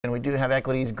And we do have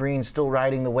equities green still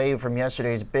riding the wave from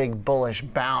yesterday's big bullish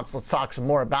bounce. Let's talk some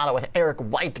more about it with Eric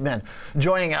Whiteman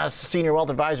joining us, Senior Wealth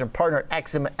Advisor and Partner at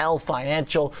XML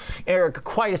Financial. Eric,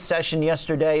 quite a session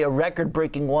yesterday, a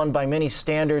record-breaking one by many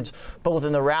standards, both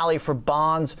in the rally for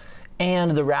bonds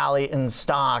and the rally in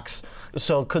stocks.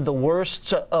 So could the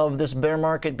worst of this bear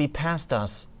market be past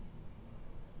us?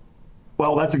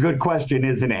 Well, that's a good question,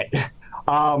 isn't it?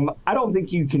 I don't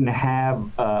think you can have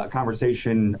a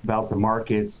conversation about the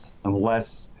markets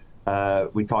unless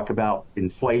we talk about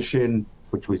inflation,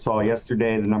 which we saw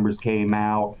yesterday. The numbers came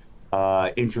out,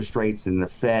 interest rates in the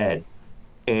Fed.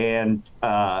 And,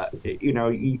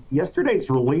 yesterday's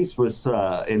release was,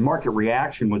 in market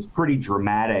reaction, was pretty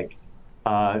dramatic.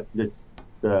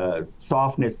 The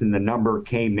softness in the number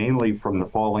came mainly from the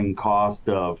falling cost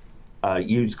of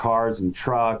used cars and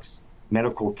trucks,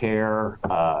 medical care,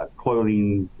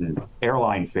 clothing, and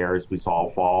airline fares we saw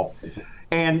fall.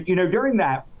 And, during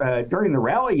the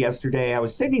rally yesterday, I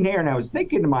was sitting here and I was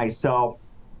thinking to myself,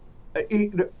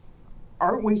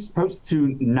 aren't we supposed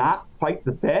to not fight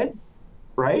the Fed,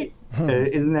 right?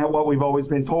 Isn't that what we've always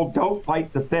been told? Don't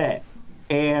fight the Fed.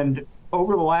 And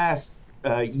over the last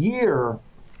year,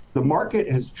 the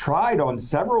market has tried on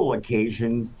several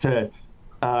occasions to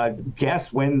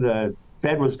guess when the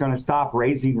Fed was going to stop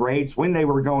raising rates, when they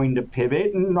were going to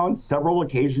pivot, and on several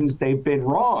occasions they've been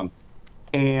wrong.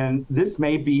 And this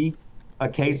may be a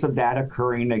case of that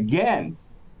occurring again.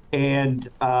 And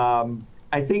I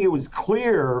think it was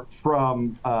clear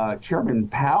from Chairman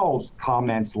Powell's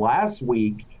comments last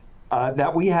week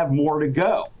that we have more to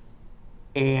go.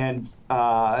 And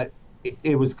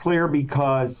it was clear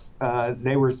because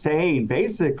they were saying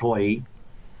basically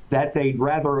that they'd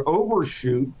rather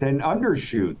overshoot than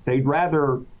undershoot. They'd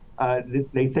rather,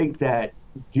 they think that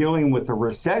dealing with a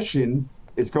recession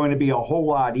is going to be a whole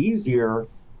lot easier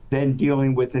than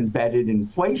dealing with embedded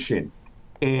inflation.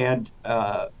 And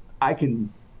I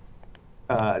can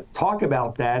talk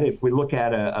about that if we look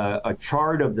at a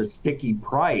chart of the sticky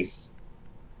price,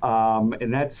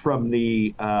 and that's from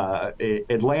the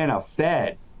Atlanta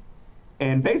Fed.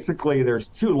 And basically there's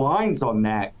two lines on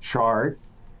that chart.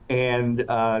 And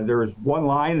there's one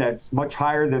line that's much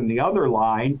higher than the other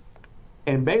line.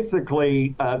 And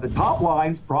basically, the top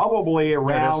line's probably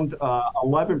around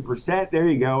 11%. There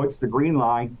you go. It's the green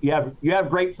line. You have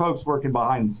great folks working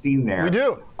behind the scene there. We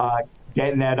do.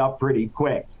 Getting that up pretty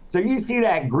quick. So you see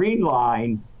that green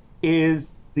line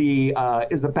is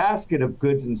a basket of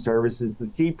goods and services, the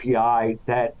CPI,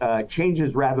 that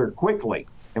changes rather quickly.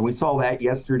 And we saw that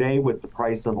yesterday with the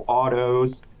price of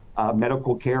autos,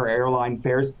 medical care, airline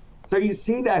fares. So you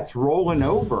see that's rolling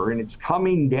over and it's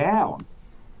coming down.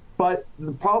 But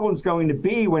the problem's going to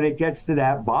be when it gets to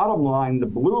that bottom line, the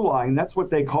blue line, that's what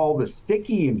they call the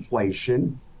sticky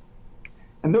inflation.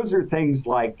 And those are things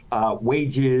like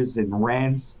wages and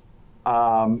rents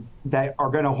that are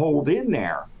going to hold in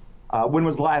there. When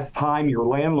was the last time your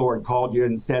landlord called you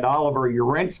and said, Oliver, your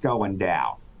rent's going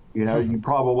down? You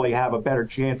probably have a better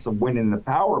chance of winning the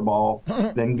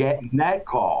Powerball than getting that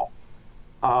call.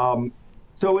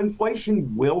 So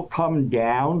inflation will come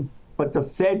down, but the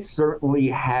Fed certainly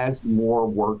has more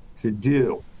work to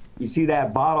do. You see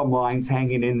that bottom line's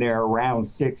hanging in there around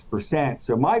 6%.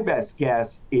 So my best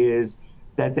guess is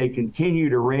that they continue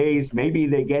to raise. Maybe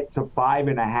they get to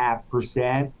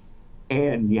 5.5%,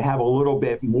 and you have a little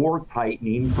bit more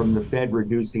tightening from the Fed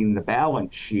reducing the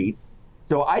balance sheet.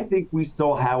 So I think we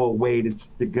still have a way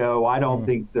to go. I don't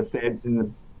think the Fed's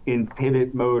in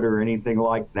pivot mode or anything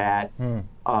like that.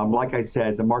 Like I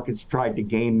said, the market's tried to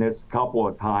game this a couple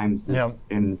of times,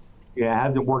 and it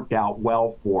hasn't worked out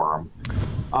well for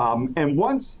them. And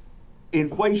once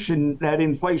that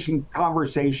inflation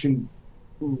conversation,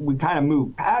 we kind of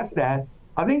move past that,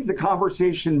 I think the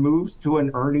conversation moves to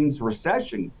an earnings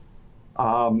recession.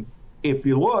 If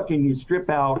you look and you strip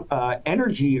out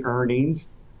energy earnings,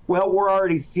 well, we're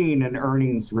already seeing an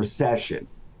earnings recession.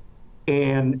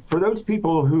 And for those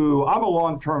people I'm a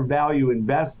long-term value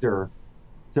investor,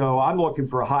 so I'm looking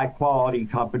for high quality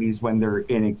companies when they're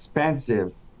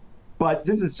inexpensive. But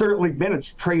this has certainly been a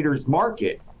trader's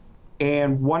market.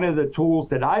 And one of the tools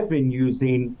that I've been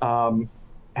using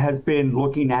has been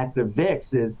looking at the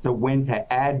VIX as to when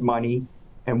to add money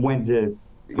and when to,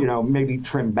 maybe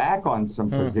trim back on some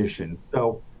positions.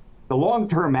 So the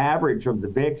long-term average of the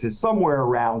VIX is somewhere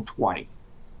around 20,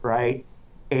 right?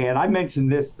 And I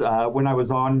mentioned this when I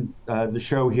was on the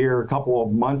show here a couple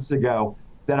of months ago,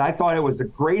 that I thought it was a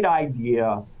great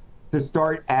idea to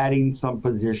start adding some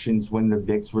positions when the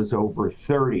VIX was over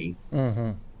 30.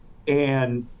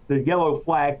 And the yellow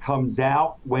flag comes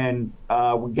out when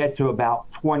we get to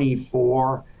about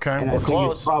 24. Okay, and we're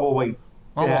close. It's probably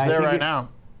Almost there right now.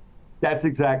 That's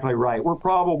exactly right. We're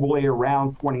probably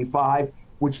around 25,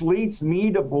 which leads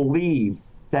me to believe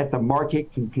that the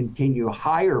market can continue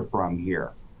higher from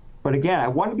here. But again, I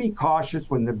want to be cautious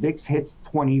when the VIX hits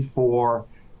 24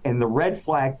 and the red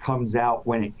flag comes out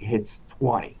when it hits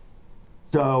 20.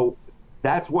 So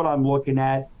that's what I'm looking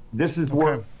at. This has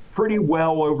worked pretty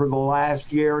well over the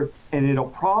last year, and it'll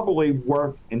probably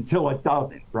work until it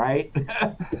doesn't, right?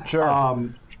 Sure.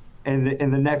 And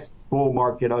the next bull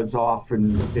market is off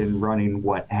and running,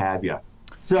 what have you.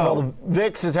 So, well, the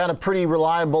VIX has had a pretty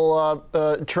reliable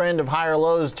trend of higher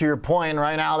lows, to your point.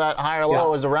 Right now, that higher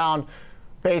low is around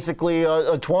basically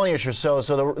a 20-ish or so.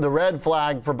 So the red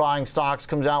flag for buying stocks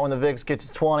comes out when the VIX gets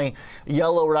to 20.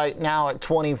 Yellow right now at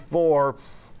 24.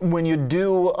 When you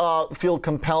do feel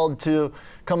compelled to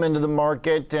come into the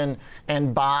market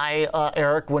and buy,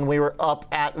 Eric, when we were up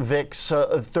at VIX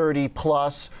 30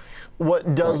 plus,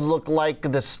 what does look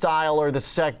like the style or the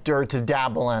sector to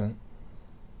dabble in?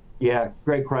 Yeah,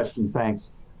 great question.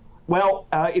 Thanks. Well,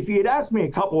 if you had asked me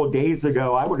a couple of days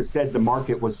ago, I would have said the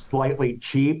market was slightly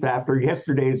cheap. After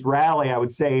yesterday's rally, I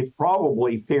would say it's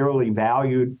probably fairly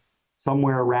valued,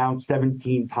 somewhere around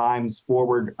 17 times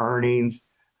forward earnings.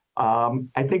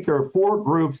 I think there are four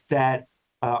groups that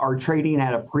are trading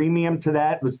at a premium to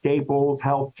that: the staples,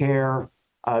 healthcare,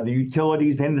 the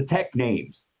utilities, and the tech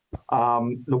names.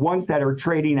 The ones that are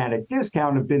trading at a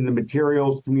discount have been the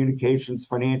materials, communications,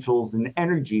 financials, and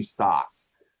energy stocks.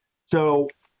 So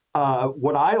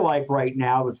what I like right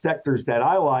now, the sectors that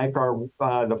I like are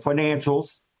the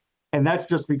financials, and that's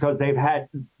just because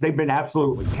they've been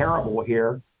absolutely terrible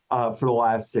here for the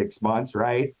last 6 months,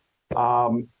 right?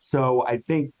 So I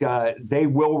think they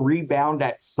will rebound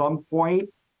at some point,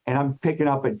 and I'm picking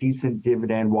up a decent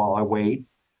dividend while I wait.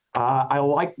 I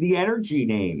like the energy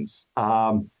names.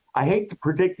 I hate to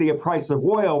predict the price of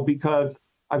oil because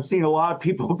I've seen a lot of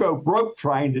people go broke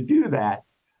trying to do that.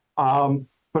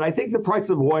 But I think the price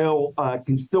of oil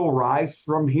can still rise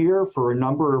from here for a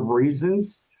number of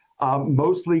reasons,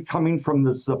 mostly coming from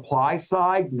the supply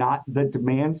side, not the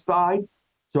demand side.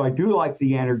 So I do like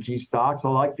the energy stocks. I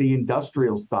like the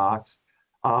industrial stocks.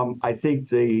 I think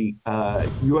the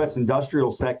U.S.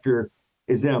 industrial sector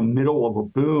is in the middle of a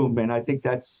boom, and I think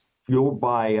that's fueled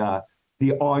by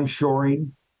the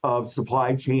onshoring of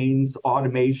supply chains,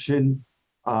 automation,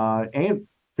 and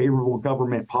favorable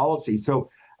government policy. So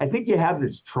I think you have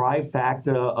this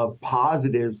trifecta of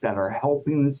positives that are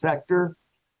helping the sector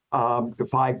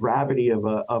defy gravity of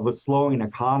a slowing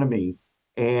economy.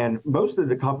 And most of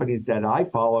the companies that I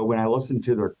follow, when I listen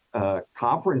to their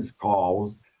conference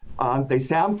calls, they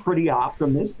sound pretty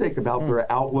optimistic about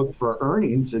their outlook for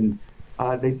earnings, and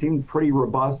they seem pretty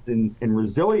robust and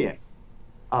resilient.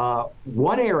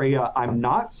 One area I'm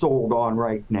not sold on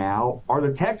right now are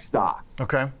the tech stocks.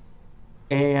 Okay.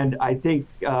 And I think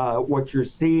what you're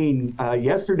seeing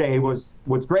yesterday was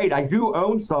great. I do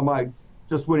own some. I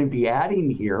just wouldn't be adding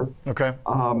here. Okay.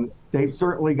 They've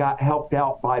certainly got helped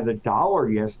out by the dollar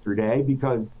yesterday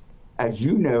because, as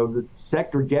you know, the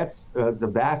sector gets the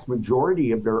vast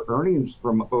majority of their earnings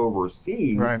from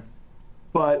overseas. Right.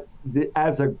 But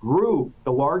as a group,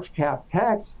 the large cap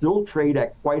techs still trade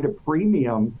at quite a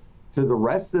premium to the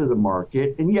rest of the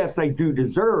market. And yes, they do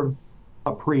deserve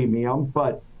a premium,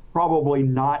 but probably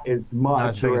not as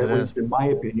much, or at least in my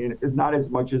opinion, not as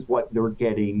much as what they're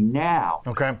getting now.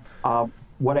 Okay.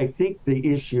 What I think the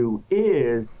issue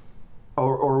is,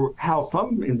 or how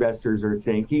some investors are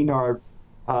thinking, are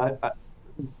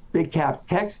big cap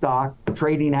tech stock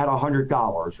trading at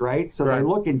 $100, right? So they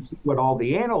look and see what all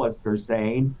the analysts are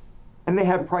saying, and they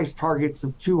have price targets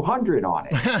of 200 on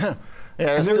it. Yeah,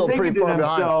 it's still pretty far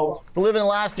behind. Living in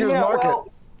last year's market.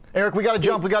 Well, Eric, we got to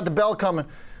jump. We got the bell coming.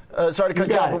 Sorry to cut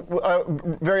you off.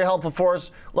 Very helpful for us.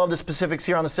 Love the specifics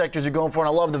here on the sectors you're going for, and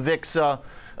I love the VIX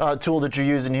tool that you're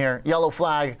using here. Yellow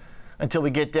flag until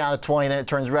we get down to 20, then it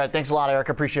turns red. Thanks a lot, Eric.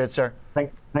 I appreciate it, sir.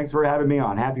 Thanks for having me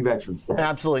on. Happy Veterans Day.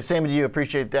 Absolutely. Same to you.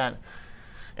 Appreciate that.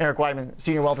 Eric Whiteman,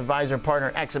 Senior Wealth Advisor and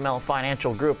Partner at XML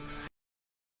Financial Group.